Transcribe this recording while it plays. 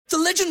The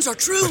legends are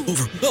true.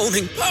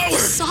 Overwhelming power!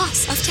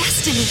 Sauce of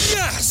destiny.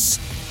 Yes!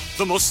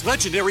 The most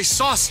legendary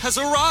sauce has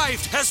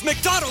arrived as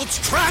McDonald's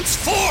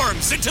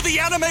transforms into the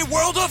anime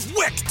world of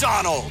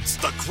WickDonald's.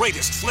 The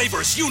greatest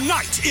flavors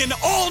unite in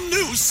all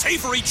new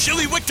savory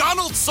chili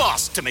McDonald's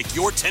sauce to make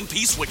your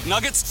 10-piece Wick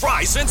Nuggets,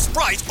 fries, and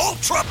Sprite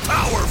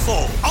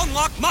ultra-powerful.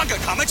 Unlock manga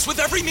comics with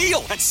every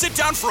meal and sit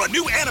down for a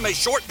new anime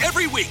short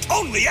every week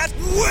only at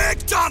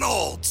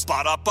WickDonald's.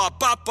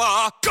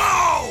 Ba-da-ba-ba-ba,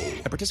 go!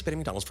 At participating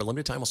McDonald's for a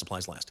limited time while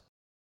supplies last.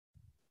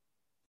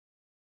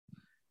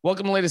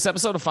 Welcome to the latest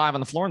episode of 5 on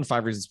the Floor on the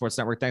 5 Reasons Sports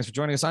Network. Thanks for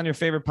joining us on your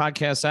favorite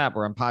podcast app.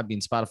 We're on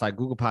Podbean, Spotify,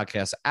 Google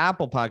Podcasts,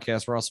 Apple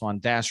Podcasts. We're also on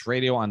Dash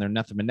Radio on their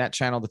Nothing But Net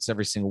channel. That's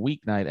every single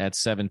weeknight at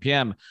 7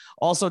 p.m.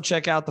 Also,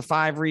 check out the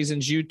 5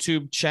 Reasons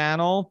YouTube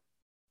channel.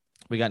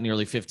 We got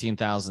nearly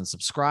 15,000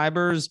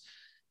 subscribers.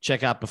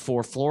 Check out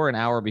Before Floor an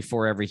hour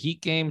before every Heat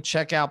game.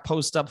 Check out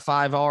Post Up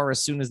 5R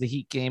as soon as the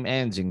Heat game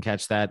ends. You can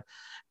catch that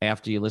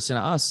after you listen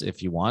to us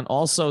if you want.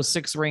 Also,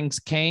 Six Rings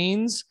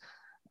Canes.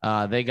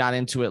 They got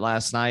into it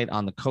last night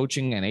on the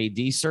coaching and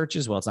AD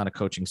searches. Well, it's not a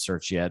coaching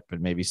search yet,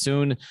 but maybe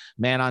soon.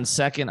 Man on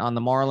Second on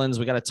the Marlins.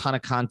 We got a ton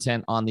of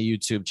content on the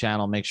YouTube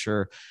channel. Make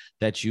sure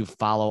that you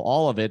follow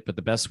all of it, but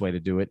the best way to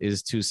do it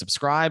is to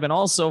subscribe. And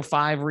also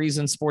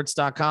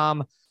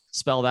 5reasonsports.com.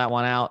 Spell that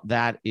one out.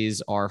 That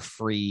is our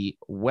free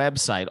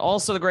website.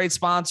 Also, the great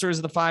sponsors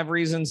of the 5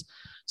 Reasons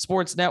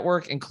Sports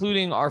Network,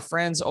 including our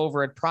friends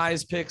over at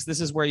Prize Picks.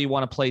 This is where you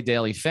want to play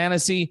daily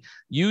fantasy.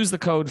 Use the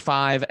code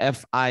 5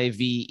 FIVE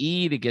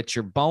to get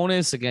your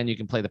bonus. Again, you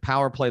can play the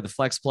power play, the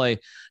flex play.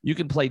 You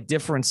can play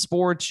different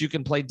sports. You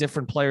can play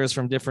different players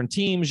from different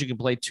teams. You can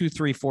play 2,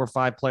 3, 4,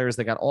 5 players.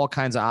 They got all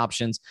kinds of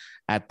options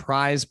at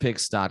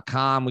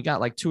prizepicks.com. We got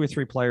like 2 or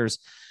 3 players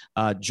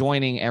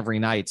joining every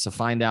night. So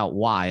find out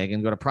why.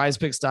 Again, go to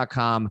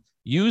prizepicks.com.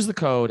 Use the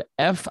code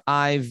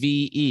FIVE.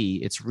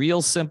 It's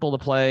real simple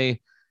to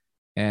play.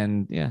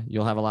 And yeah,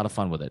 you'll have a lot of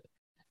fun with it.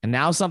 And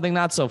now something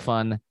not so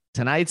fun.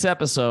 Tonight's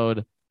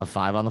episode of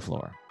 5 on the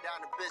Floor.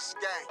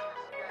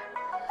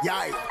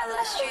 Yeah.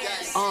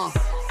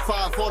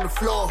 5 on the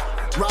floor,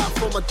 ride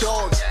for my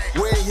dogs.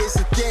 Where here's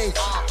the thing,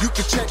 you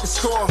can check the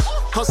score.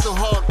 Hustle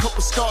hard,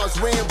 couple scars,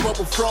 wearing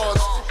bubble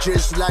frauds.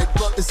 Just like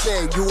Butler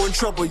said, you in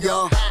trouble,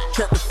 y'all.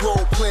 Kept the floor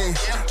playing,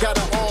 got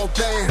it all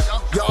banned.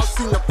 Y'all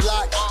seen the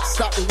block,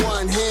 stop with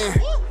one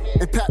hand.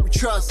 And Pat we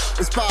trust,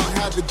 it's power,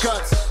 have the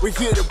guts. We're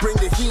here to bring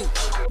the heat,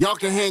 y'all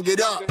can hang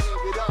it up.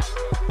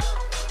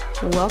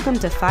 Welcome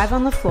to 5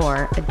 on the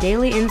Floor, a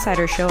daily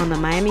insider show on the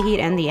Miami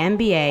Heat and the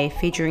NBA,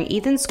 featuring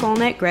Ethan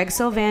Skolnick, Greg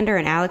Sylvander,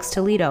 and Alex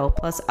Toledo,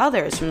 plus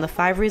others from the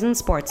 5 Reasons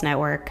Sports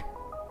Network.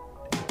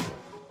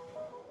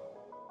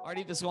 All right,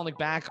 Ethan Skolnick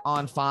back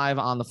on 5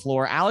 on the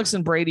Floor. Alex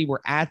and Brady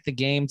were at the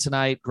game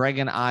tonight. Greg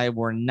and I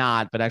were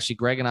not, but actually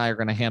Greg and I are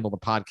going to handle the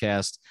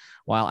podcast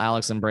while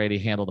Alex and Brady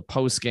handle the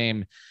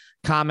post-game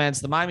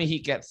comments. The Miami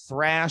Heat get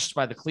thrashed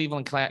by the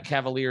Cleveland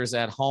Cavaliers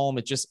at home.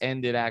 It just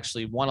ended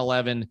actually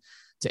 111-85,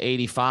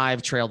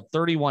 trailed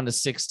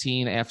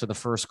 31-16 after the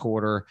first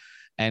quarter.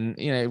 And,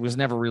 you know, it was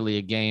never really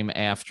a game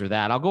after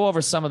that. I'll go over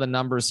some of the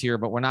numbers here,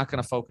 but we're not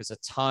going to focus a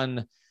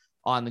ton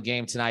on the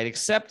game tonight,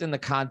 except in the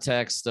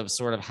context of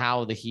sort of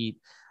how the Heat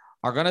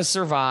are going to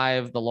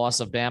survive the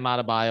loss of Bam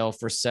Adebayo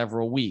for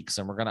several weeks.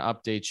 And we're going to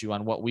update you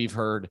on what we've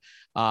heard.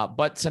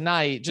 But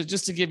tonight,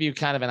 just to give you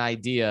kind of an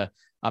idea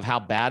of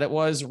how bad it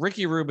was,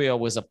 Ricky Rubio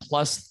was a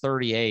plus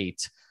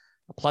 38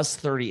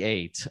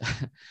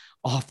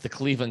 off the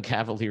Cleveland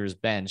Cavaliers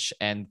bench,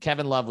 and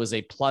Kevin Love was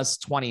a plus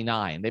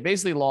 29. They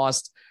basically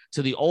lost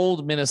to the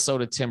old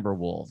Minnesota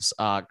Timberwolves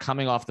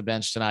coming off the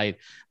bench tonight.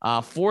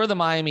 For the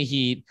Miami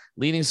Heat,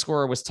 leading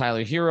scorer was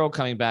Tyler Hero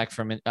coming back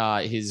from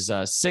his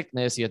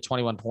sickness. He had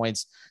 21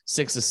 points,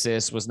 6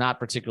 assists, was not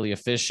particularly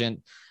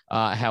efficient.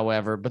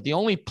 However, but the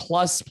only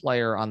plus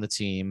player on the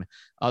team,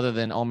 other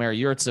than Omer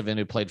Yurtseven,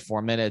 who played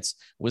 4 minutes,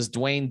 was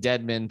Dwayne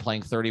Dedmon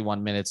playing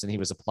 31 minutes, and he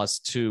was a plus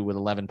 2 with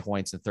 11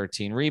 points and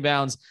 13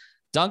 rebounds.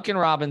 Duncan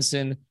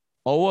Robinson,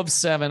 0 of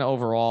 7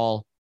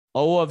 overall,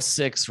 0 of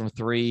 6 from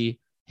 3.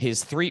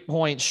 His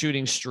 3-point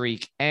shooting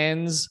streak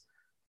ends,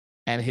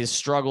 and his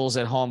struggles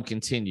at home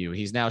continue.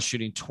 He's now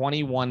shooting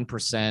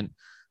 21%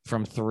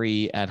 from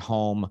 3 at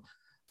home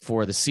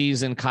for the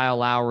season. Kyle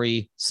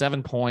Lowry,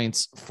 7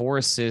 points, 4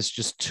 assists,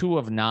 just 2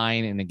 of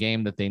 9 in a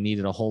game that they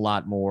needed a whole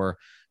lot more.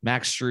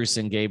 Max Strus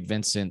and Gabe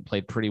Vincent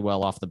played pretty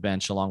well off the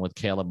bench along with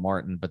Caleb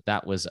Martin, but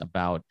that was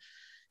about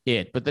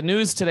it. But the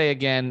news today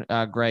again,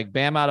 Greg,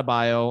 Bam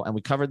Adebayo, and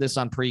we covered this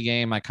on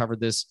pregame. I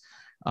covered this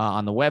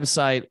on the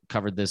website,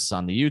 covered this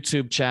on the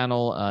YouTube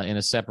channel in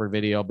a separate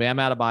video. Bam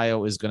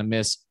Adebayo is going to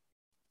miss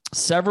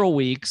several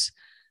weeks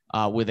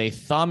with a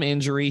thumb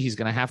injury. He's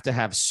going to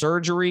have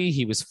surgery.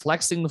 He was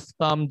flexing the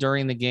thumb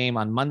during the game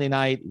on Monday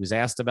night. He was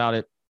asked about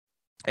it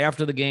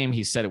after the game.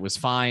 He said it was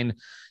fine.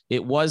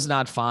 It was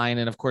not fine.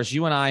 And of course,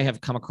 you and I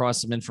have come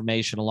across some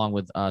information along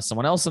with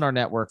someone else in our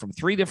network from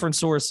 3 different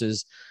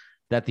sources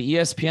that the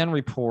ESPN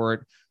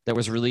report that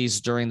was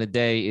released during the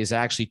day is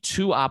actually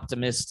too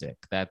optimistic,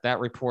 that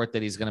report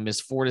that he's going to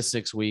miss 4 to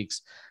 6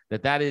 weeks,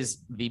 that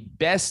is the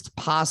best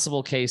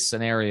possible case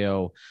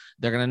scenario.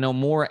 They're going to know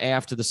more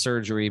after the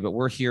surgery, but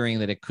we're hearing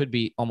that it could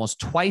be almost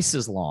twice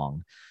as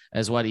long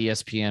as what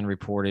ESPN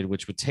reported,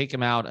 which would take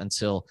him out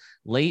until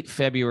late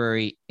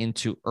February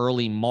into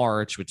early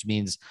March, which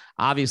means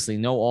obviously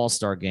no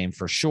All-Star game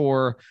for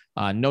sure,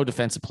 no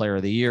Defensive Player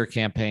of the Year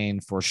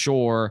campaign for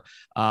sure,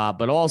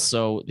 but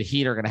also the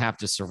Heat are going to have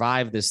to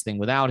survive this thing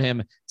without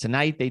him.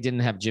 Tonight, they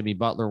didn't have Jimmy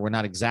Butler. We're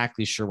not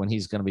exactly sure when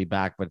he's going to be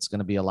back, but it's going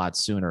to be a lot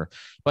sooner.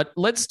 But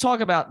let's talk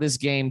about this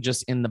game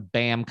just in the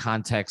Bam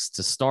context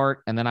to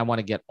start, and then I want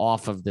to get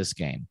off of this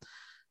game.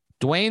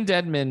 Dwayne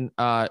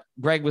Dedmon,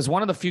 Greg, was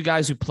one of the few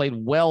guys who played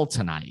well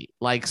tonight.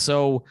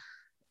 So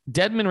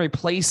Dedmon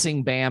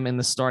replacing Bam in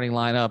the starting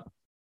lineup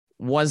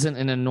wasn't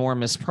an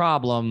enormous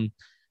problem,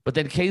 but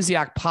then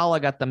KZ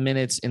Okpala got the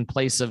minutes in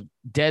place of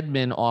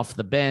Dedmon off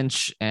the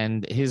bench,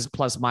 and his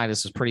plus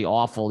minus was pretty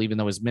awful, even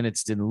though his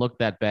minutes didn't look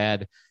that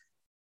bad.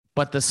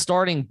 But the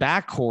starting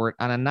backcourt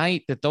on a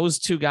night that those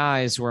two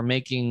guys who are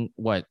making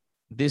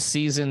this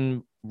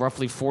season,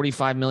 roughly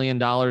 $45 million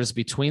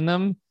between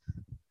them,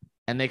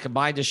 and they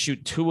combined to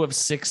shoot 2 of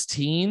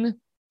 16.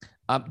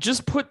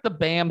 Just put the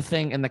Bam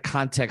thing in the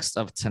context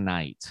of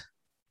tonight.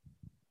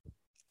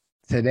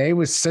 Today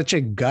was such a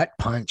gut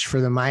punch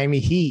for the Miami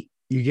Heat.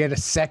 You get a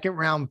second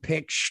round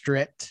pick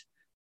stripped.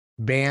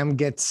 Bam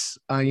gets,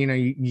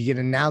 you get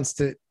announced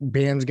that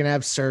Bam's going to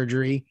have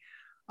surgery.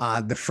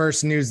 The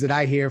first news that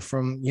I hear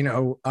from,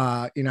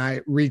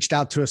 I reached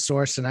out to a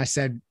source and I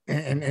said,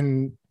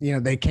 and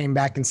they came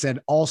back and said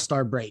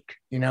All-Star break,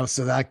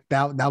 so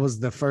that was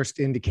the first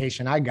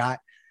indication I got.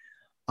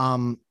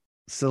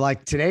 So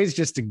today's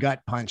just a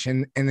gut punch.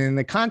 And in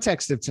the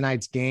context of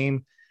tonight's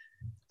game,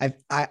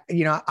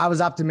 I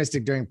was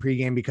optimistic during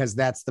pregame because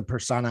that's the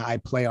persona I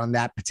play on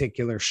that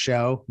particular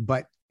show.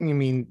 But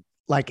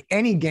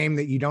any game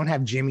that you don't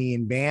have Jimmy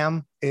and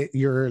Bam,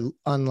 you're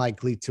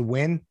unlikely to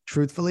win,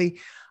 truthfully.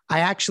 I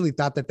actually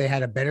thought that they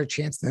had a better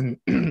chance than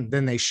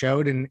they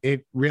showed. And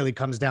it really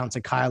comes down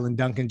to Kyle and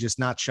Duncan just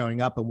not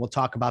showing up. And we'll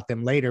talk about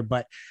them later.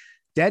 But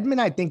Dedmon,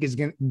 I think,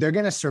 they're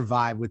going to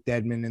survive with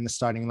Dedmon in the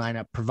starting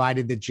lineup,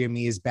 provided that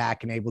Jimmy is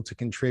back and able to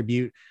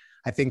contribute.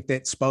 I think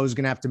that Spo's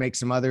going to have to make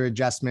some other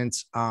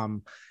adjustments.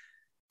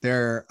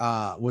 There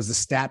was a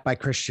stat by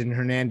Christian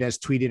Hernandez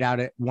tweeted out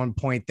at one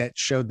point that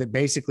showed that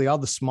basically all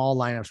the small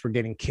lineups were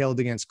getting killed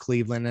against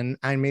Cleveland.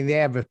 And they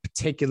have a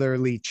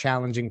particularly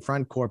challenging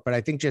front court, but I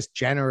think just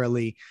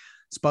generally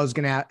Spo's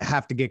going to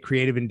have to get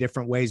creative in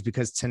different ways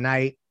because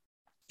tonight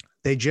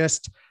they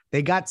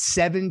got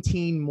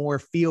 17 more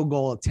field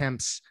goal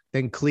attempts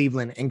than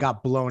Cleveland and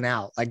got blown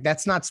out.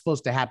 That's not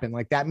supposed to happen.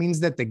 That means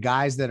that the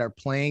guys that are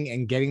playing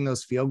and getting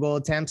those field goal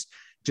attempts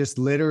just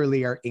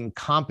literally are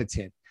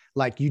incompetent.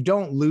 You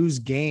don't lose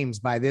games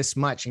by this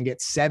much and get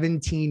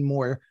 17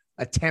 more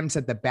attempts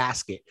at the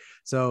basket.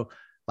 So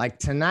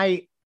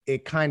tonight,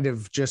 it kind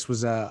of just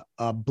was a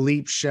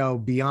bleep show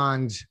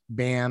beyond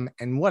Bam.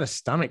 And what a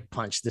stomach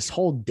punch this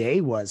whole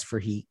day was for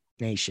Heat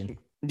Nation.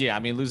 Yeah,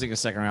 losing a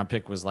second round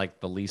pick was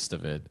the least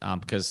of it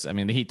because,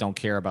 the Heat don't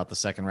care about the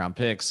second round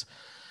picks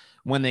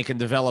when they can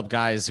develop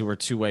guys who are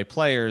two-way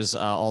players,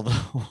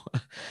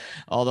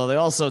 although they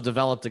also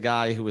developed a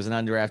guy who was an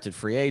undrafted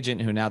free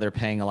agent who now they're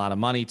paying a lot of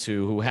money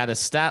to, who had a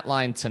stat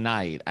line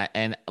tonight.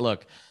 And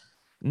look,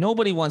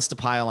 nobody wants to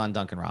pile on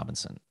Duncan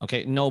Robinson.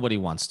 Okay, nobody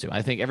wants to.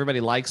 I think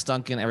everybody likes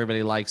Duncan.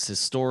 Everybody likes his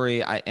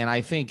story.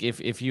 I think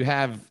if you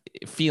have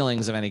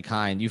feelings of any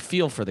kind, you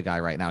feel for the guy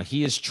right now.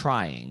 He is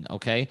trying,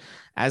 okay?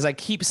 As I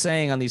keep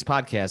saying on these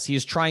podcasts, he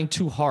is trying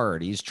too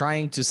hard. He's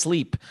trying to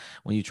sleep.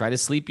 When you try to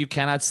sleep, you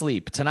cannot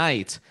sleep.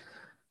 Tonight,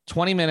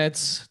 20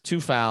 minutes,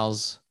 2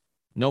 fouls,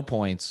 no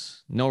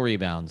points, no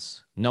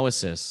rebounds, no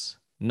assists,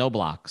 no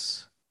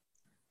blocks,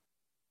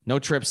 no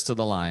trips to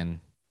the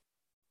line,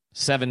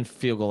 7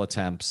 field goal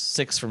attempts,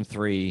 6 from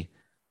 3,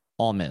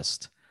 all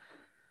missed.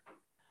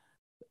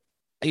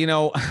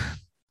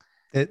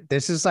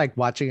 This is like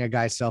watching a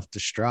guy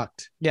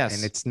self-destruct. Yes.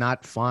 And it's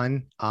not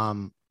fun.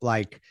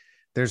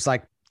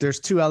 There's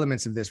 2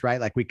 elements of this,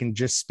 right? We can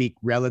just speak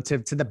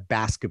relative to the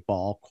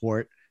basketball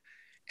court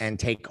and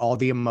take all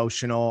the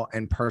emotional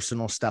and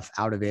personal stuff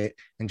out of it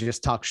and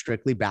just talk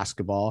strictly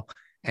basketball.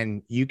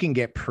 And you can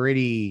get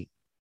pretty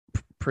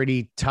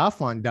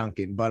tough on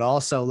Duncan, but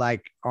also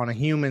on a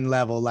human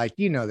level,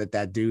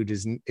 that dude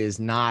is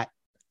not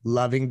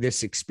loving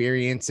this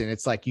experience. And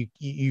it's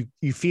you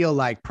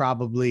feel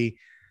probably,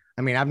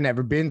 I've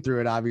never been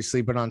through it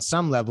obviously, but on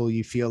some level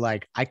you feel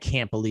I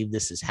can't believe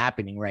this is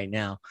happening right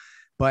now.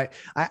 But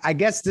I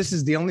guess this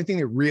is the only thing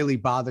that really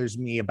bothers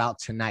me about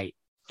tonight.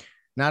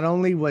 Not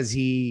only was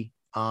he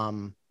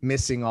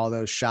missing all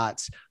those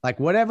shots,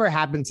 whatever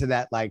happened to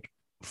that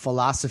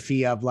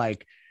philosophy of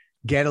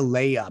get a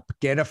layup,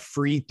 get a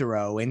free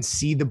throw and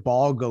see the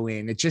ball go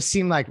in. It just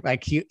seemed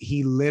like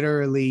he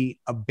literally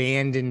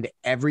abandoned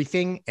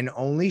everything and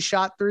only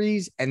shot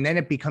threes. And then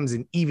it becomes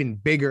an even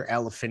bigger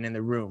elephant in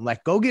the room.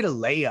 Go get a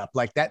layup.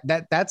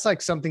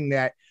 That's something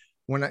that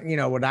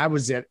when I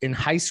was in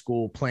high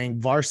school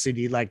playing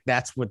varsity, like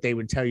that's what they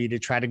would tell you to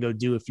try to go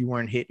do if you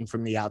weren't hitting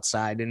from the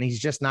outside. And he's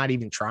just not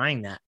even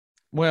trying that.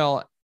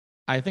 Well,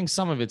 I think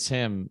some of it's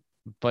him,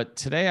 but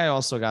today I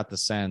also got the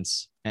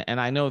sense, and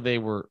I know they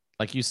were,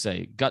 like you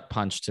say, gut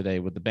punch today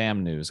with the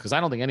Bam news, because I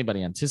don't think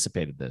anybody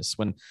anticipated this.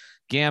 When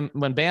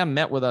Bam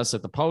met with us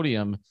at the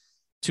podium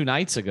 2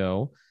 nights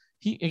ago,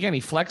 he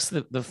flexed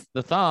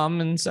the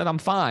thumb and said, "I'm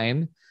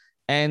fine."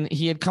 And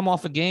he had come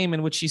off a game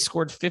in which he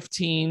scored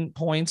 15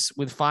 points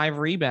with 5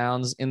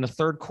 rebounds in the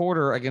third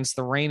quarter against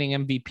the reigning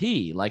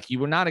MVP. Like, you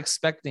were not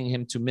expecting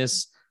him to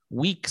miss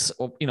weeks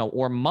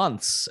or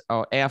months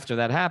after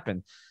that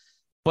happened.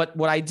 But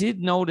what I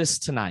did notice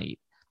tonight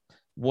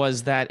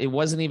was that it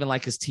wasn't even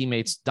like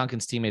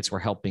Duncan's teammates were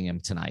helping him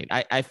tonight.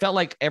 I felt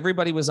like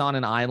everybody was on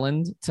an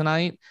island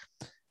tonight.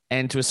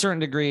 And to a certain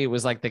degree, it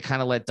was like they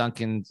kind of let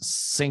Duncan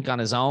sink on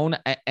his own.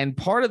 And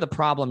part of the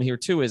problem here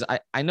too is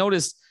I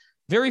noticed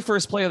very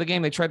first play of the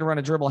game, they tried to run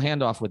a dribble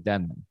handoff with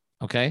Denman.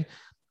 Okay.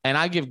 And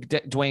I give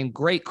Dwayne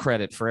great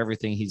credit for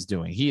everything he's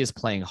doing. He is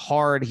playing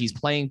hard. He's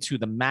playing to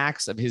the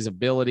max of his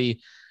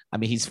ability. I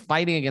mean, he's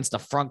fighting against a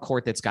front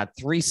court that's got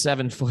 3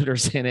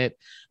 7-footers in it.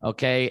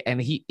 Okay.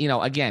 And he,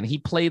 again, he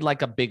played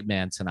like a big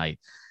man tonight,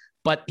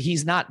 but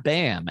he's not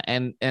Bam.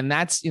 And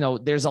that's,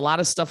 there's a lot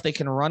of stuff they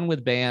can run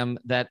with Bam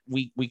that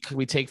we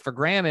take for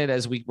granted,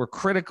 as we were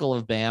critical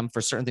of Bam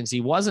for certain things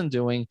he wasn't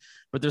doing,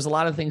 but there's a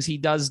lot of things he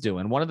does do.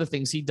 And one of the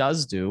things he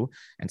does do,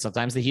 and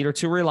sometimes the Heat are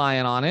too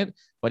reliant on it,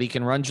 but he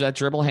can run that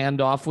dribble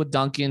handoff with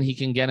Duncan. He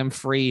can get him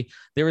free.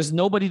 There is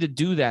nobody to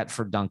do that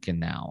for Duncan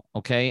now.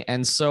 Okay.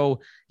 And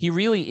so he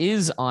really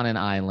is on an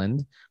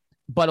island,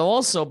 but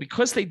also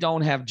because they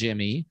don't have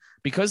Jimmy,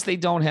 because they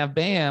don't have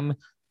Bam,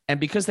 and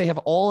because they have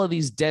all of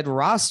these dead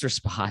roster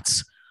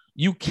spots,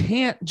 you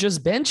can't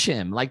just bench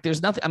him. Like,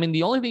 there's nothing. I mean,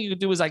 the only thing you could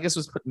do is, I guess,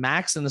 was put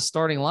Max in the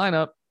starting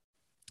lineup,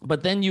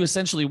 but then you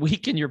essentially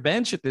weaken your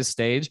bench at this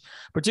stage,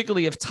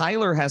 particularly if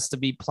Tyler has to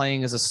be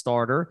playing as a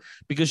starter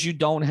because you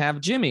don't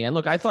have Jimmy. And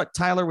look, I thought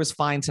Tyler was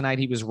fine tonight.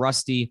 He was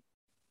rusty.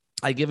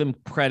 I give him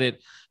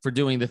credit for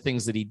doing the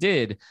things that he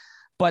did,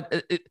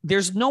 but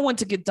there's no one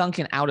to get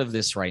Duncan out of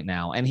this right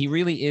now. And he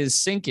really is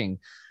sinking.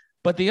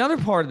 But the other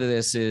part of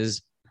this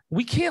is,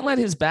 we can't let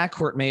his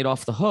backcourt mate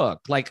off the hook.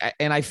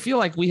 And I feel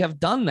like we have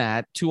done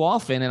that too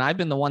often. And I've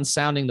been the one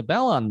sounding the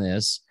bell on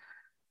this,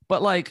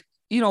 but I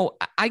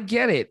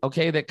get it.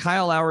 Okay. That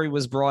Kyle Lowry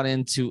was brought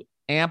in to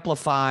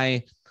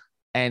amplify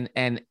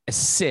and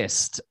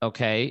assist.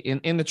 Okay.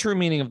 In the true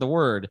meaning of the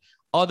word,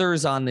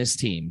 others on this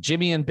team,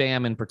 Jimmy and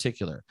Bam in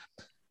particular,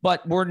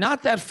 but we're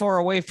not that far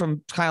away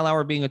from Kyle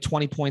Lowry being a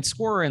 20-point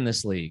scorer in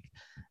this league.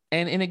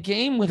 And in a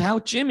game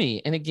without Jimmy,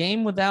 in a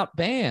game without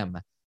Bam,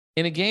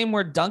 in a game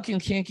where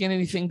Duncan can't get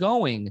anything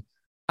going,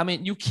 I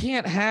mean, you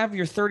can't have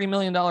your $30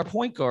 million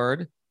point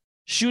guard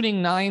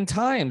shooting 9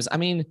 times. I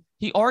mean,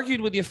 he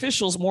argued with the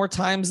officials more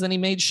times than he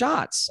made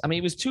shots. I mean,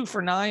 he was 2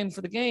 for 9 for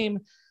the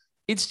game.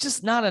 It's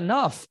just not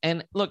enough.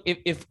 And look,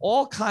 if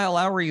all Kyle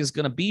Lowry is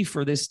going to be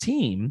for this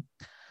team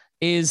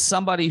is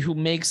somebody who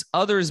makes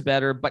others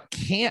better, but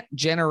can't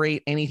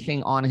generate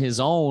anything on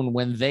his own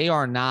when they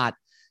are not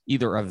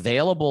either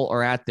available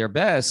or at their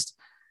best,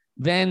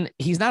 then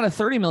he's not a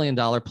 $30 million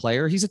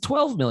player. He's a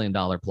 $12 million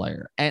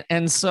player.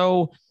 And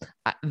so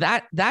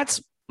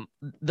that's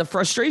the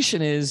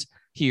frustration is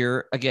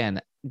here. Again,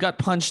 gut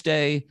punch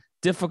day,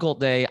 difficult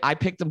day. I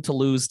picked them to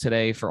lose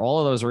today for all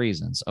of those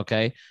reasons.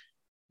 Okay.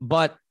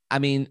 But I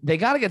mean, they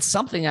got to get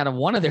something out of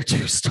one of their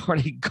 2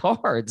 starting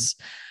guards.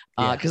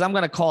 Cause I'm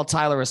going to call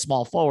Tyler a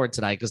small forward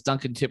tonight, because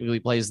Duncan typically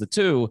plays the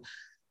 2,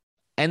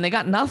 and they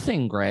got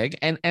nothing, Greg.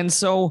 And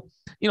so,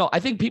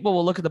 I think people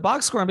will look at the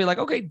box score and be like,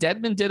 okay,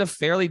 Dedmon did a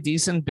fairly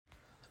decent.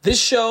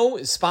 This show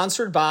is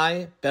sponsored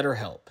by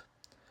BetterHelp.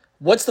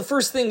 What's the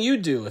first thing you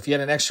do if you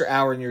had an extra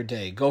hour in your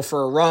day? Go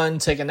for a run,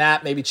 take a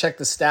nap, maybe check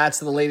the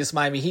stats of the latest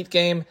Miami Heat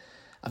game?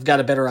 I've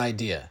got a better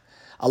idea.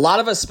 A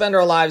lot of us spend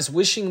our lives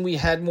wishing we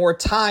had more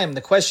time.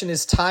 The question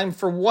is, time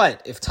for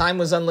what? If time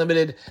was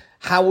unlimited,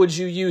 how would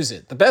you use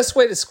it? The best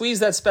way to squeeze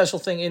that special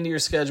thing into your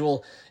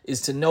schedule is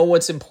to know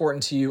what's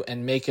important to you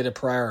and make it a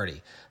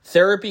priority.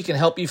 Therapy can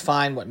help you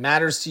find what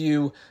matters to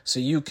you so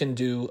you can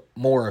do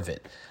more of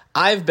it.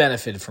 I've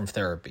benefited from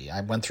therapy.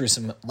 I went through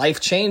some life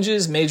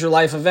changes, major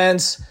life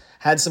events,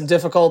 had some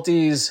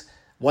difficulties,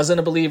 wasn't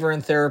a believer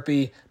in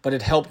therapy, but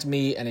it helped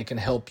me and it can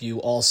help you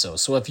also.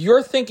 So if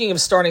you're thinking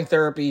of starting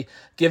therapy,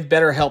 give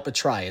BetterHelp a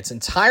try. It's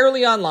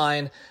entirely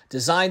online,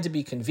 designed to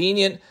be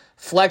convenient,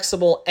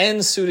 flexible,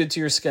 and suited to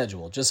your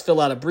schedule. Just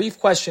fill out a brief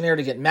questionnaire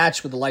to get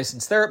matched with a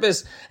licensed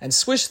therapist and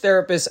switch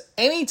therapists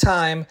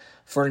anytime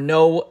for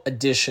no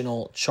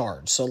additional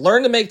charge. So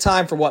learn to make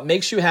time for what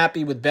makes you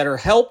happy with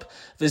BetterHelp.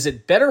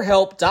 Visit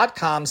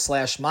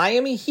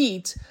BetterHelp.com/Miami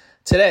Heat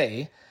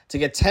today to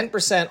get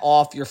 10%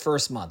 off your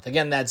first month.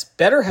 Again, that's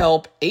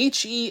BetterHelp,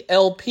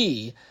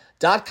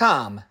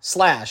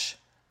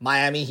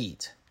 HELP.com/Miami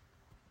Heat.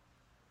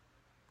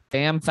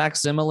 Bam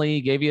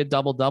facsimile, gave you a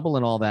double-double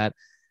and all that.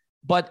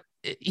 But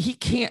he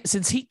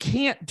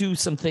can't do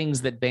some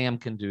things that Bam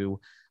can do,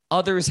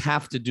 others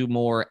have to do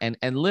more. And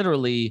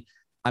literally,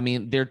 I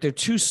mean, their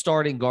two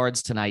starting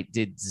guards tonight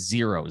did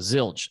zero,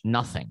 zilch,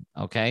 nothing.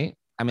 Okay.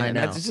 I mean,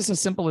 that's just as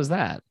simple as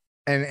that.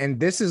 And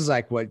this is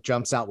like what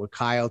jumps out with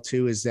Kyle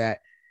too, is that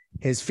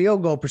his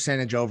field goal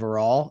percentage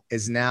overall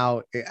is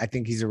now, I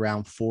think he's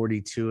around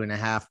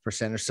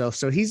 42.5% or so.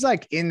 So he's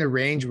like in the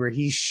range where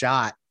he's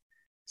shot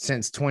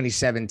since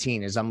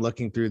 2017 as I'm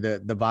looking through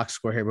the box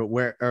score here,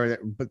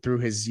 but through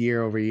his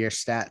year over year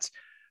stats.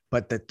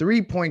 But the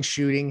 3-point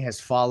shooting has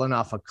fallen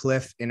off a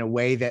cliff in a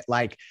way that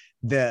like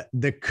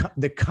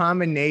the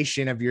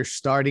combination of your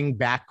starting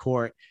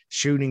backcourt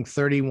shooting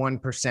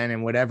 31%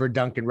 and whatever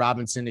Duncan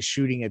Robinson is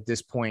shooting at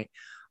this point,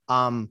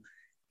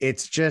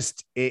 it's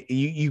just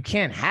you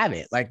can't have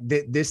it. Like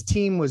this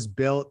team was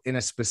built in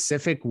a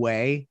specific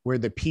way where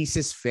the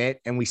pieces fit,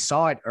 and we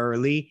saw it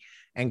early.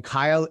 And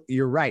Kyle,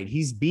 you're right.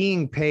 He's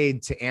being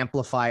paid to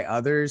amplify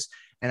others.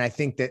 And I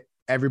think that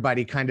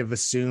everybody kind of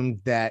assumed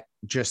that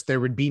just there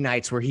would be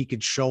nights where he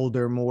could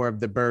shoulder more of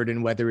the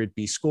burden, whether it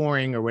be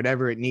scoring or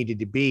whatever it needed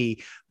to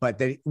be. But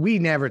that we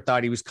never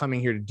thought he was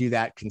coming here to do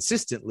that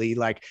consistently.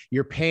 Like,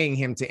 you're paying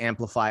him to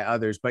amplify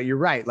others. But you're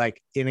right.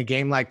 Like in a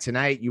game like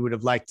tonight, you would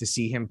have liked to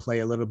see him play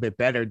a little bit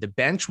better. The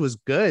bench was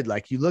good.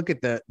 Like, you look at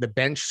the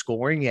bench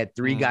scoring, you had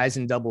three guys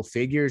in double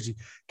figures.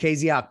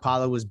 KZ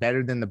Okpala was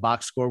better than the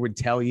box score would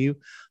tell you.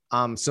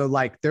 So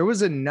like there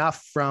was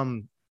enough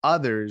from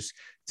others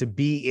to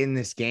be in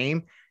this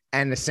game.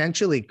 And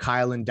essentially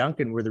Kyle and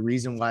Duncan were the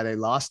reason why they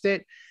lost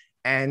it.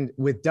 And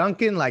with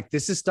Duncan, like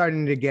this is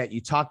starting to get, you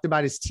talked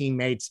about his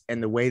teammates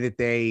and the way that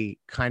they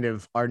kind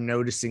of are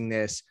noticing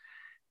this.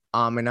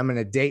 And I'm going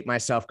to date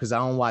myself because I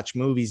don't watch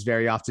movies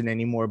very often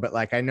anymore. But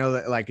like, I know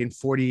that like in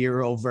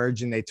 40-Year-Old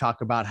Virgin, they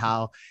talk about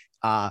how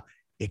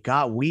it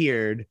got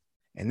weird.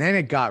 And then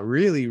it got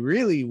really,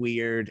 really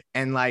weird.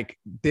 And like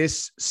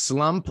this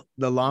slump,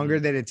 the longer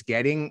that it's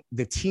getting,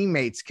 the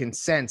teammates can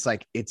sense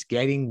like it's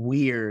getting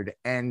weird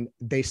and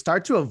they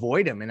start to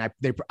avoid him. And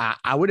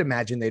I would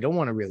imagine they don't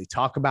want to really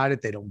talk about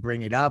it. They don't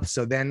bring it up.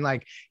 So then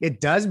like it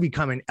does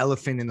become an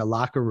elephant in the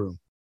locker room.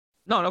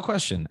 No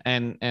question.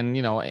 And,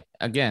 you know,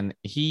 again,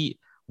 he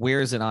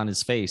wears it on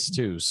his face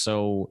too.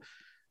 So,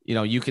 you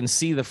know, you can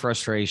see the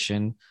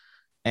frustration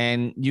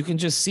and you can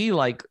just see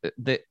like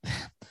that.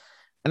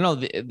 I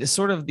don't know, the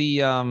sort of the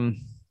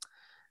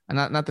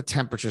not the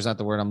temperature is not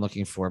the word I'm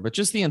looking for, but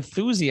just the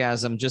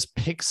enthusiasm just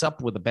picks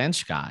up with the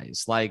bench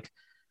guys. Like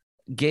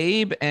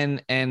Gabe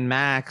and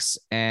Max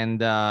and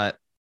Gabe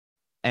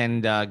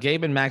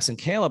and Max and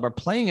Caleb are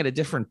playing at a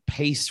different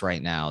pace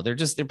right now. They're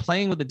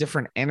playing with a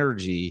different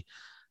energy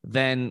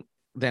than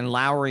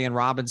Lowry and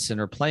Robinson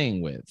are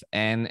playing with.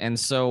 And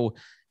so,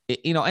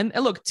 you know, and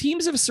look,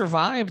 teams have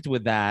survived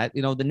with that.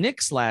 You know, the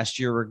Knicks last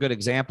year were a good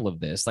example of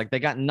this. Like they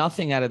got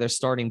nothing out of their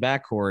starting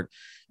backcourt,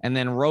 and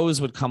then Rose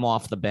would come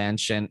off the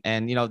bench,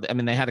 and you know, I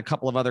mean, they had a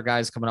couple of other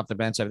guys coming off the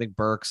bench. I think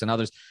Burks and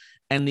others,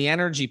 and the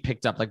energy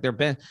picked up. Like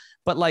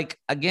but like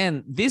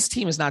again, this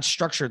team is not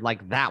structured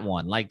like that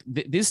one. Like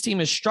this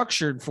team is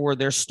structured for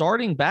their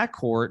starting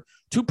backcourt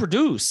to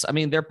produce. I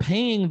mean, they're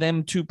paying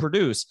them to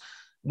produce.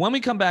 When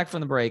we come back from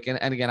the break, and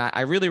again,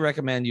 I really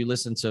recommend you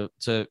listen to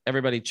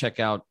everybody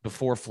check out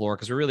Before Floor,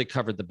 because we really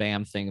covered the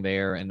Bam thing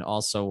there, and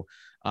also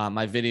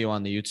my video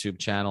on the YouTube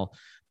channel.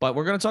 But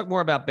we're going to talk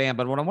more about Bam.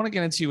 But what I want to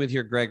get into with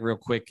here, Greg, real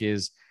quick,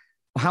 is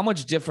how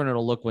much different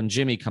it'll look when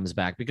Jimmy comes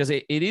back, because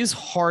it is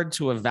hard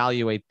to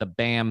evaluate the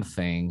Bam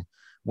thing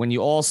when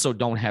you also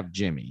don't have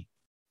Jimmy,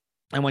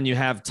 and when you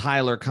have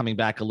Tyler coming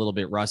back a little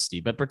bit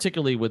rusty, but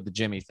particularly with the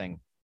Jimmy thing.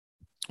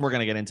 We're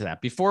going to get into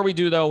that. Before we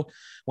do, though, I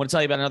want to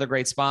tell you about another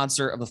great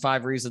sponsor of the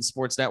 5 Reasons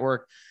Sports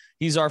Network.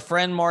 He's our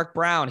friend, Mark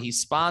Brown. He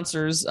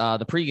sponsors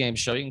the pregame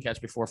show. You can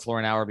catch Before Floor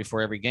an hour before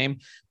every game.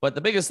 But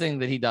the biggest thing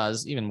that he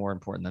does, even more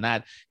important than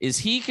that, is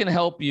he can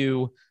help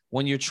you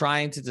when you're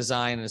trying to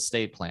design an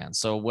estate plan.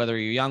 So whether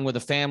you're young with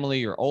a family,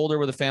 you're older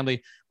with a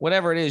family,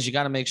 whatever it is, you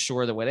got to make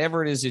sure that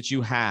whatever it is that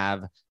you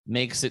have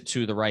makes it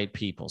to the right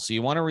people. So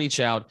you want to reach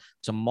out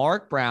to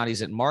Mark Brown.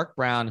 He's at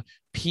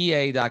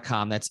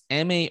markbrownpa.com. That's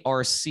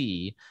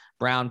MARC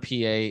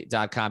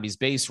brownpa.com. He's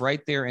based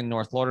right there in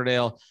North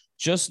Lauderdale,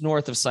 just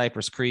north of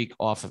Cypress Creek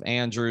off of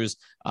Andrews.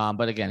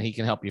 But again, he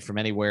can help you from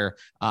anywhere.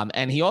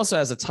 And he also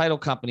has a title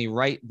company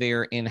right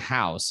there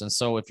in-house. And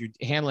so if you're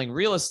handling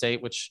real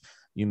estate, which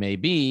you may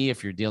be,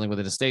 if you're dealing with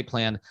an estate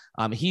plan,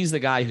 he's the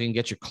guy who can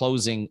get your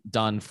closing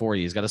done for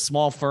you. He's got a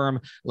small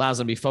firm, allows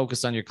him to be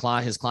focused on his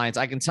clients.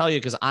 I can tell you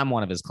because I'm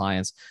one of his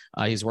clients.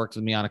 He's worked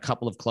with me on a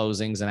couple of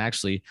closings and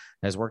actually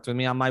has worked with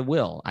me on my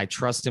will. I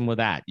trust him with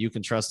that. You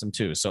can trust him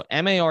too. So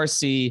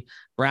MARC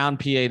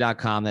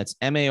brownpa.com. That's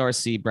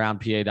MARC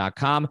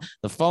brownpa.com.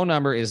 The phone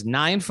number is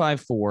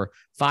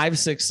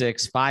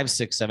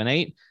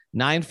 954-566-5678,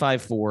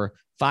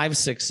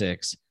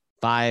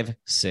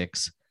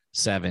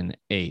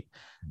 954-566-5678.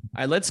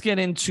 All right, let's get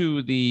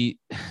into the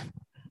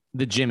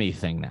Jimmy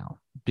thing now,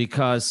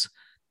 because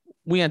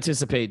we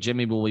anticipate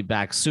Jimmy will be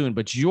back soon,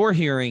 but you're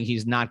hearing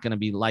he's not going to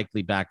be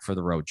likely back for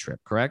the road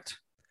trip, correct?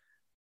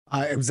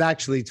 It was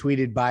actually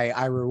tweeted by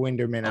Ira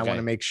Winderman. Okay. I want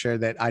to make sure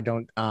that I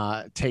don't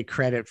take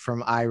credit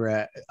from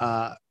Ira.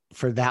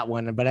 for that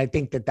one. But I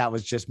think that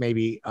was just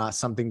maybe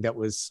something that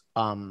was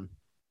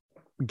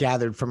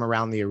gathered from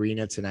around the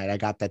arena tonight. I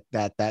got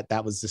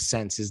that was the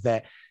sense, is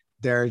that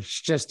there's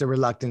just a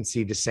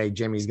reluctancy to say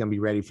Jimmy's going to be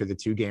ready for the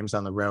 2 games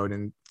on the road.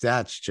 And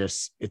that's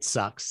just, it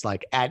sucks.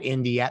 Like at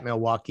Indy, at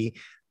Milwaukee,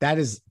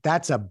 that's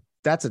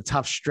a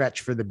tough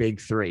stretch for the big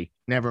 3,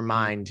 never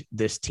mind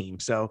this team.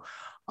 So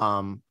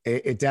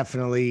it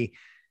definitely,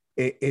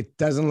 it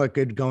doesn't look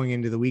good going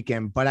into the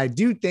weekend, but I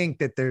do think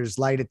that there's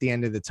light at the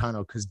end of the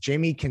tunnel, because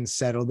Jimmy can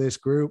settle this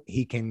group.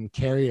 He can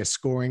carry a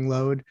scoring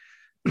load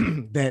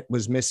that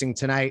was missing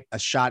tonight, a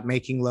shot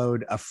making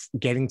load, of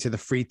getting to the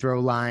free throw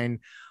line.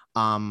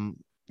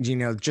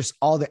 Just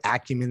all the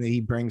acumen that he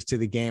brings to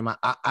the game.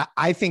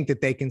 I think that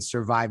they can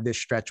survive this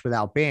stretch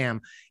without Bam.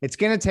 It's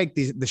going to take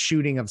the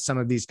shooting of some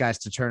of these guys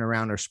to turn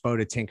around, or Spo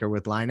to tinker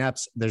with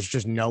lineups. There's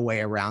just no way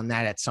around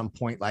that at some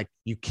point. Like,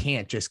 you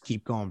can't just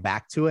keep going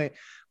back to it.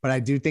 But I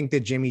do think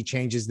that Jimmy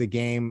changes the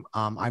game.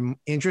 I'm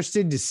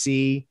interested to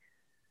see,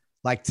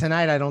 like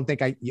tonight, I don't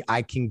think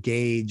I can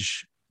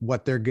gauge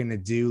what they're going to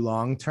do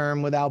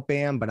long-term without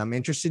Bam, but I'm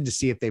interested to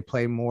see if they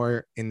play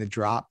more in the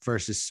drop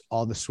versus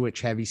all the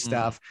switch heavy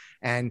stuff.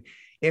 And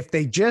if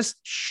they just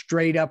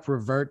straight up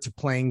revert to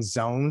playing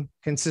zone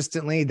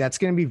consistently, that's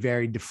going to be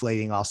very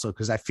deflating also.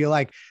 Cause I feel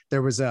like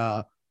there's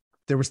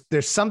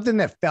something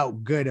that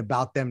felt good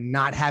about them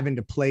not having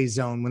to play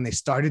zone when they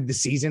started the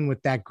season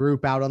with that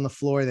group out on the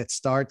floor that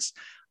starts.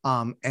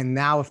 And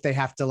now if they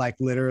have to like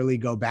literally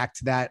go back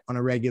to that on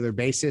a regular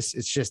basis,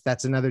 it's just,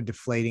 that's another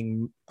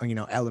deflating,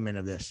 element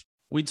of this.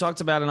 We talked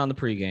about it on the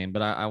pregame,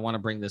 but I want to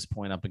bring this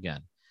point up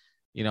again.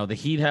 The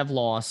Heat have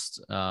lost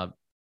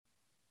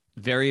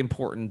very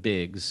important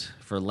bigs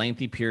for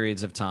lengthy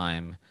periods of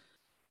time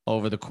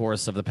over the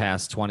course of the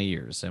past 20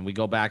 years. And we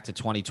go back to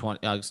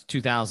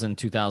 2000,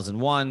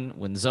 2001,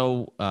 when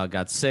Zoe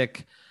got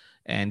sick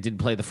and didn't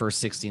play the first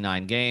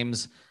 69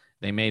 games.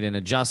 They made an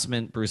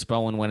adjustment. Bruce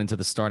Bowen went into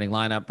the starting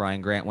lineup.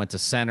 Brian Grant went to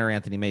center.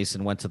 Anthony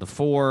Mason went to the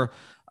 4.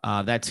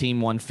 That team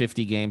won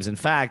 50 games. In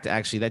fact,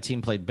 actually, that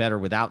team played better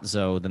without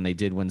Zoe than they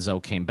did when Zoe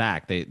came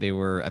back. I think they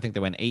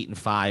went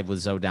 8-5 with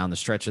Zoe down the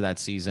stretch of that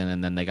season,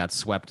 and then they got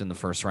swept in the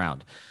first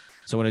round.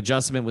 So an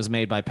adjustment was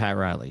made by Pat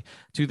Riley.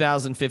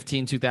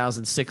 2015,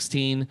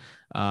 2016,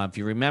 if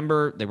you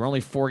remember, they were only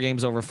 4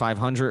 games over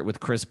 500 with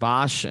Chris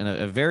Bosh, and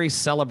a very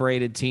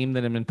celebrated team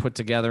that had been put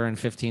together in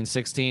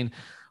 15-16.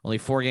 Only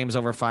 4 games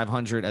over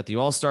 500 at the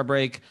All-Star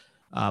break.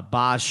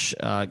 Bosh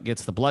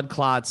gets the blood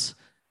clots,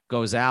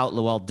 goes out.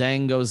 Luol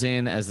Deng goes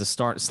in as the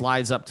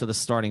slides up to the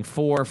starting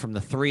 4 from the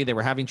 3. They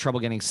were having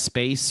trouble getting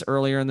space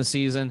earlier in the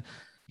season.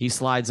 He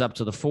slides up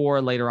to the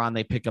 4. Later on,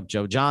 they pick up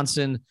Joe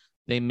Johnson.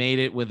 They made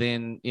it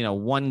within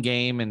 1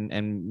 game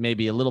and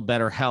maybe a little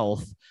better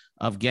health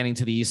of getting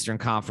to the Eastern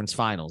Conference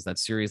Finals. That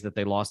series that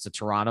they lost to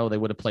Toronto, they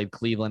would have played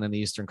Cleveland in the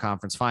Eastern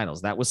Conference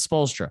Finals. That was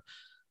Spoelstra.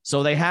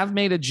 So they have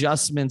made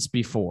adjustments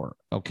before,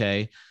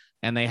 okay?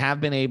 And they have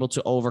been able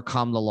to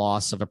overcome the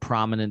loss of a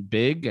prominent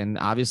big. And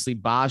obviously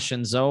Bosh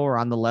and Zoe are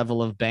on the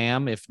level of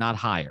Bam, if not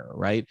higher,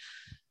 right?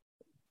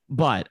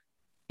 But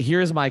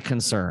here's my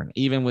concern,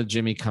 even with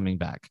Jimmy coming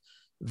back.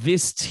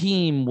 This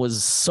team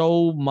was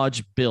so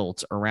much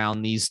built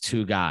around these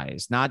 2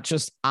 guys, not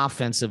just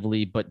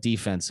offensively, but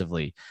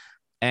defensively.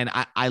 And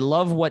I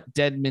love what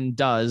Dedmon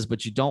does,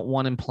 but you don't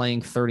want him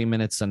playing 30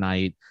 minutes a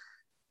night.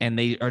 And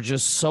they are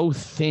just so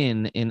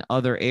thin in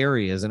other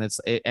areas.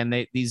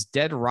 And these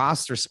dead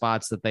roster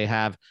spots that they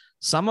have,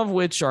 some of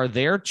which are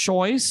their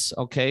choice.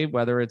 Okay.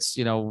 Whether it's,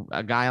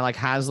 a guy like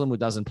Haslam who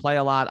doesn't play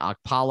a lot,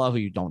 Akpala, who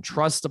you don't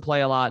trust to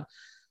play a lot.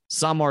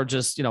 Some are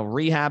just,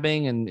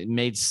 rehabbing and it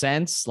made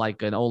sense,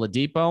 like an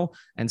Oladipo.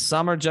 And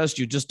some are just,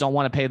 you just don't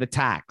want to pay the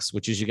tax,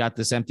 which is you got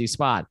this empty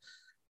spot.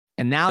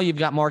 And now you've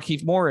got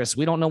Markieff Morris.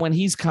 We don't know when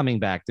he's coming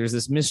back. There's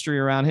this mystery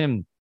around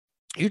him.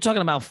 You're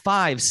talking about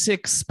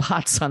 5-6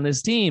 spots on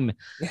this team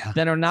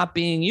that are not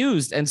being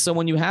used. And so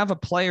when you have a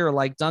player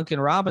like Duncan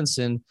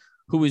Robinson,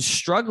 who is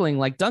struggling,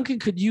 like Duncan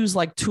could use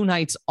like 2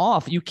 nights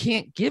off, you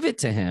can't give it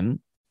to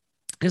him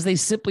because they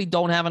simply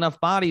don't have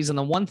enough bodies. And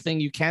the one thing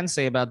you can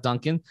say about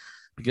Duncan,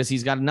 because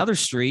he's got another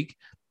streak,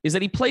 is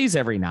that he plays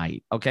every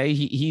night. Okay.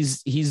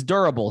 He's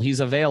durable.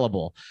 He's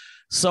available.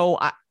 So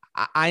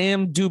I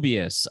am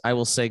dubious, I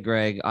will say,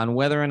 Greg, on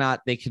whether or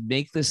not they could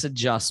make this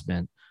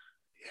adjustment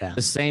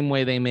the same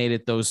way they made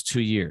it those 2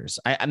 years.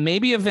 I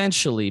maybe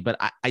eventually, but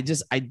I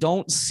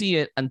don't see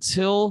it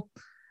until,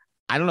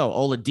 I don't know,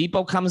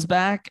 Oladipo comes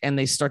back and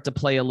they start to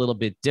play a little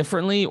bit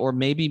differently, or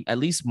maybe at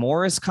least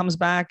Morris comes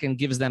back and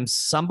gives them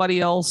somebody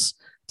else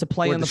to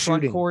play in the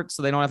front court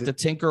so they don't have to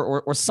tinker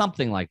or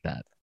something like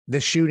that. The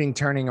shooting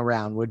turning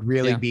around would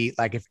really be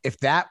like, if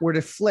that were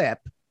to flip,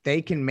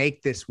 they can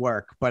make this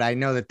work. But I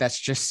know that that's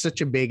just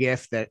such a big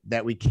if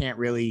that we can't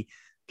really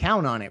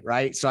count on it.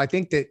 Right. So I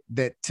think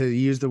that to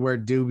use the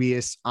word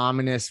dubious,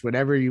 ominous,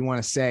 whatever you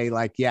want to say,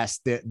 like, yes,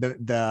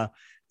 the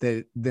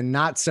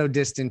not so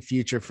distant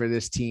future for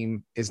this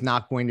team is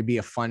not going to be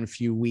a fun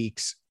few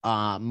weeks,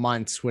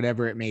 months,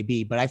 whatever it may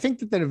be. But I think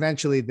that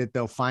eventually that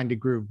they'll find a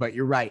groove. But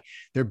you're right.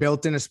 They're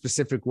built in a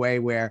specific way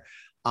where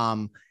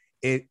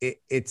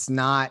it's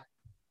not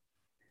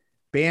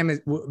Bam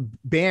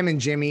and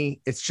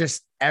Jimmy. It's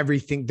just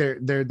everything.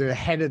 They're the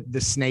head of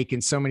the snake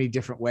in so many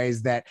different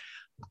ways that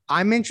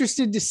I'm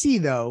interested to see,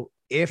 though,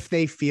 if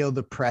they feel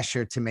the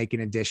pressure to make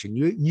an addition.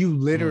 You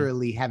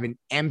literally have an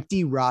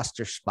empty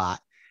roster spot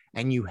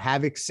and you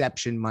have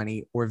exception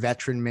money or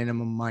veteran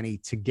minimum money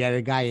to get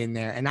a guy in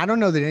there. And I don't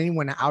know that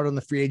anyone out on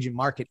the free agent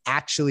market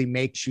actually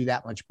makes you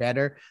that much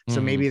better.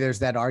 So maybe there's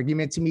that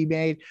argument to be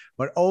made.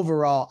 But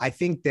overall, I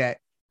think that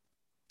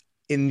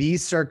in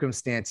these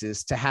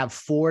circumstances, to have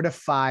 4 to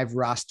 5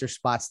 roster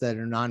spots that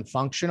are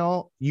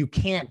non-functional, you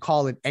can't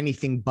call it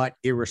anything but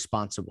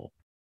irresponsible.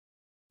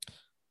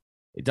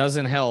 It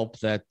doesn't help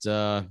that,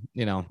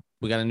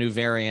 we got a new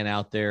variant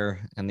out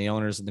there and the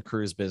owners in the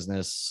cruise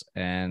business.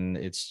 And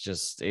it's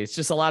just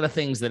a lot of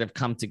things that have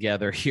come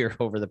together here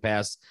over the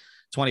past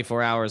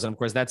 24 hours. And of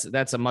course,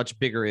 that's a much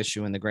bigger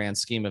issue in the grand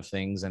scheme of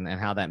things and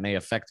how that may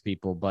affect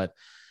people. But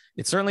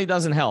it certainly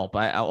doesn't help.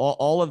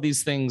 All of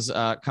these things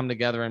come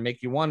together and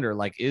make you wonder,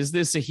 like, is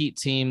this a Heat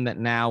team that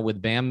now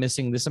with Bam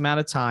missing this amount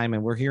of time,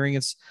 and we're hearing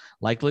it's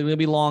likely to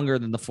be longer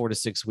than the 4 to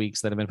 6 weeks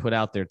that have been put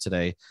out there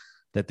today,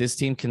 that this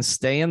team can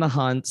stay in the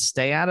hunt,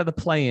 stay out of the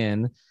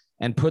play-in,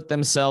 and put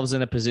themselves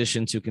in a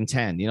position to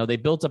contend? They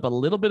built up a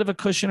little bit of a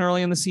cushion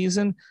early in the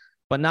season,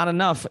 but not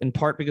enough, in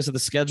part because of the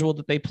schedule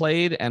that they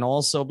played and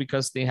also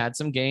because they had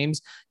some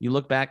games. You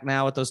look back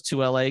now at those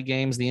 2 LA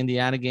games, the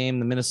Indiana game,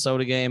 the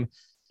Minnesota game,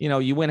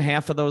 you win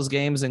half of those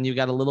games and you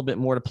got a little bit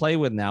more to play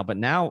with now. But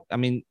now,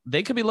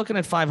 they could be looking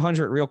at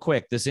 500 real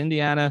quick. This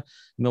Indiana,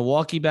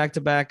 Milwaukee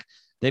back-to-back,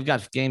 they've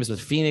got games with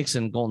Phoenix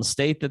and Golden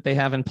State that they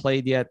haven't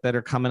played yet that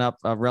are coming up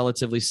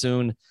relatively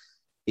soon.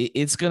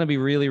 It's going to be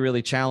really,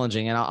 really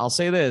challenging. And I'll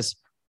say this,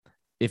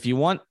 if you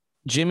want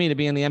Jimmy to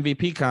be in the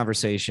MVP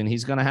conversation,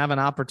 he's going to have an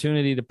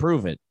opportunity to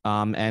prove it.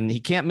 And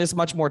he can't miss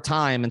much more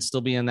time and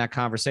still be in that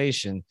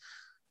conversation.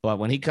 But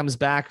when he comes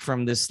back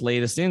from this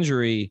latest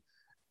injury,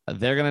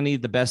 they're going to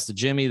need the best of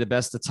Jimmy, the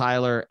best of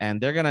Tyler, and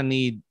they're going to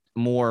need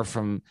more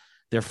from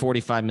their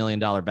 $45 million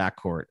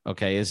backcourt.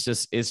 Okay. It's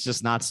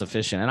just not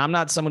sufficient. And I'm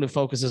not someone who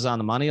focuses on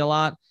the money a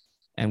lot.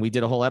 And we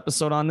did a whole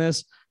episode on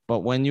this, but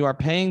when you are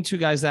paying 2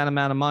 guys that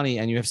amount of money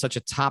and you have such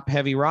a top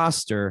heavy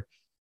roster,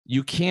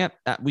 we can't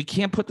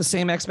put the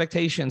same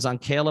expectations on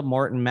Caleb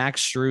Martin,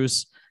 Max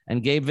Strus,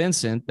 and Gabe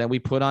Vincent that we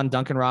put on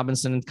Duncan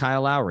Robinson and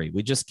Kyle Lowry.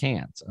 We just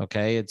can't.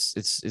 Okay.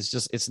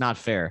 It's not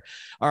fair.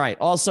 All right.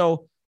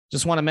 Also,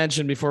 just want to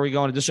mention before we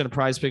go, in addition to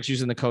Prize Picks,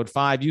 using the code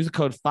 5, use the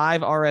code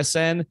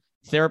 5RSN,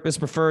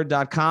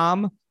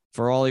 therapistpreferred.com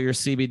for all of your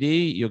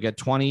CBD. You'll get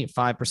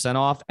 25%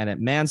 off. And at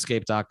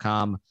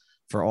manscaped.com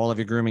for all of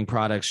your grooming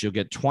products, you'll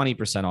get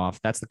 20% off.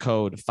 That's the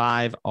code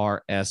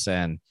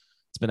 5RSN.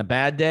 It's been a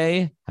bad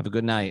day. Have a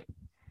good night.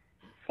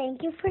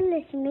 Thank you for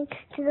listening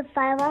to the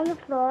 5 on the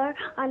Floor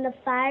on the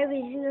 5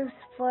 Regional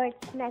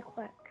Sports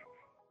Network.